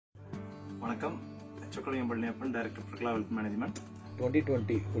வணக்கம். சொக்கலிங்கம்பள்ளி director for wealth management.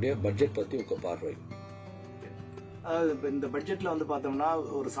 2020 உடைய budget பத்தி உங்க பார்வை. இந்த பட்ஜெட்ல பார்த்தோம்னா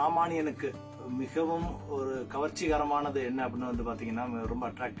ஒரு சாமானியனுக்கு மிகவும் ஒரு கவர்ச்சிகரமானது என்ன அப்படின்னு பாத்தீங்கன்னா ரொம்ப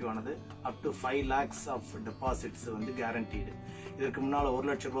அட்ராக்டிவானது. Up to 5 lakhs of deposits guaranteed. இதற்கு முன்னால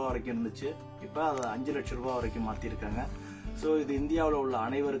 1 லட்சம் ரூபாய் வரைக்கும் இருந்துச்சு. இப்ப அதை 5 லட்சம் ரூபாய் வரைக்கும் மாத்திருக்காங்க. சோ இது இந்தியாவில் உள்ள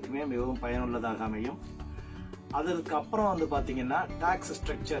அனைவருக்குமே மிகவும் பயனுள்ளதாக அமையும். அதற்கு அப்புறம் பாத்தீங்கன்னா டாக்ஸ்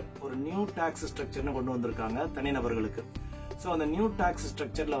ஸ்ட்ரக்சர், ஒரு நியூ டாக்ஸ் ஸ்ட்ரக்சர்னு கொண்டு வந்திருக்காங்க தனிநபர்களுக்கு. சோ அந்த நியூ டாக்ஸ்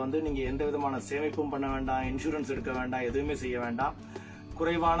ஸ்ட்ரக்சர்ல நீங்க எந்த விதமான சேமிப்பும் பண்ண வேண்டாம், இன்சூரன்ஸ் எடுக்க வேண்டாம், எதுவுமே செய்ய வேண்டாம்.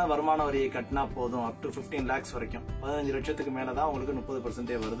 குறைவான வருமான வரியை கட்டினா போதும். அப் டு 15 lakhs வரைக்கும், 15 லட்சத்துக்கு மேலதான் உங்களுக்கு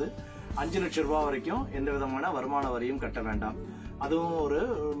 30% வருது. 5 லட்சம் ரூபாய் வரைக்கும் எந்த விதமான வருமான வரியும் கட்ட வேண்டாம். அதுவும்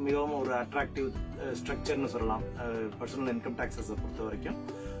மிகவும் ஒரு அட்ராக்டிவ் ஸ்ட்ரக்சர்னு சொல்லலாம். பர்சனல் இன்கம் டாக்ஸஸ் பொறுத்த வரைக்கும்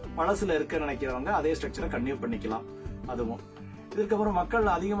பழசுல இருக்க நினைக்கிறவங்க அதே ஸ்ட்ரக்சரை கன்டினியூ பண்ணிக்கலாம். அதுவும் இதுக்கப்புறம் மக்கள்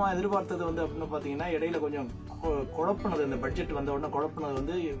அதிகமா எதிர்பார்த்தது அப்படின்னு பாத்தீங்கன்னா இடையில கொஞ்சம் குழப்பினது, இந்த பட்ஜெட் வந்த உடனே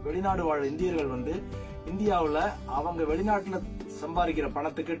குழப்பினது வெளிநாடு வாழ் இந்தியர்கள் இந்தியாவுல அவங்க வெளிநாட்டுல சம்பாதிக்கிற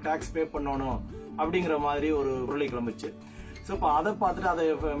பணத்துக்கு டாக்ஸ் பே பண்ணணும் அப்படிங்கிற மாதிரி ஒரு உருளை கிளம்பிச்சு. சோ இப்ப அதை பார்த்துட்டு அதை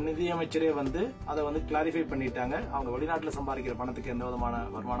நிதியமைச்சரே அதை கிளாரிஃபை பண்ணிட்டாங்க. அவங்க வெளிநாட்டுல சம்பாதிக்கிற பணத்துக்கு எந்த விதமான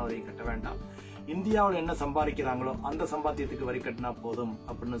வருமான வரியும் கட்ட வேண்டாம். இந்தியாவில் என்ன சம்பாதிக்கிறாங்களோ அந்த சம்பாத்தியத்துக்கு வரி கட்டினா போதும்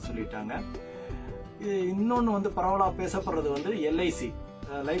அப்படின்னு சொல்லிட்டாங்க. இன்னொன்னு பரவலா பேசப்படுறது LIC,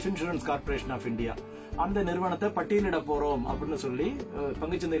 life insurance corporation of India. அந்த நிறுவனத்தை பட்டியலிட போறோம் அப்படின்னு சொல்லி,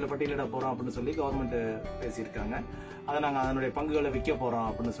 பங்குச்சந்தையில பட்டியலிட போறோம் அப்படின்னு சொல்லி கவர்மெண்ட் பேசியிருக்காங்க. அதை நாங்க அதனுடைய பங்குகளை விற்க போறோம்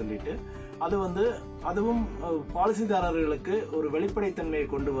அப்படின்னு சொல்லிட்டு, அதுவும் பாலிசிதாரர்களுக்கு ஒரு வெளிப்படைத்தன்மையை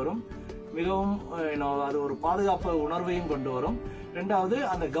கொண்டு வரும். மிகவும் அது ஒரு பாதுகாப்பு உணர்வையும் கொண்டு வரும். ரெண்டாவது,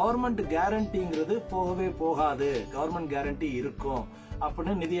 அந்த கவர்மெண்ட் கேரண்டிங்கிறது போகவே போகாது, கவர்மெண்ட் கேரண்டி இருக்கும்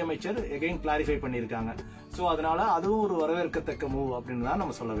அப்படின்னு நிதியமைச்சர் எகைன் கிளாரிஃபை பண்ணியிருக்காங்க. சோ அதனால அதுவும் ஒரு வரவேற்கத்தக்க மூவ் அப்படின்னு தான்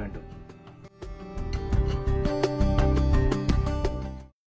நம்ம சொல்ல வேண்டும்.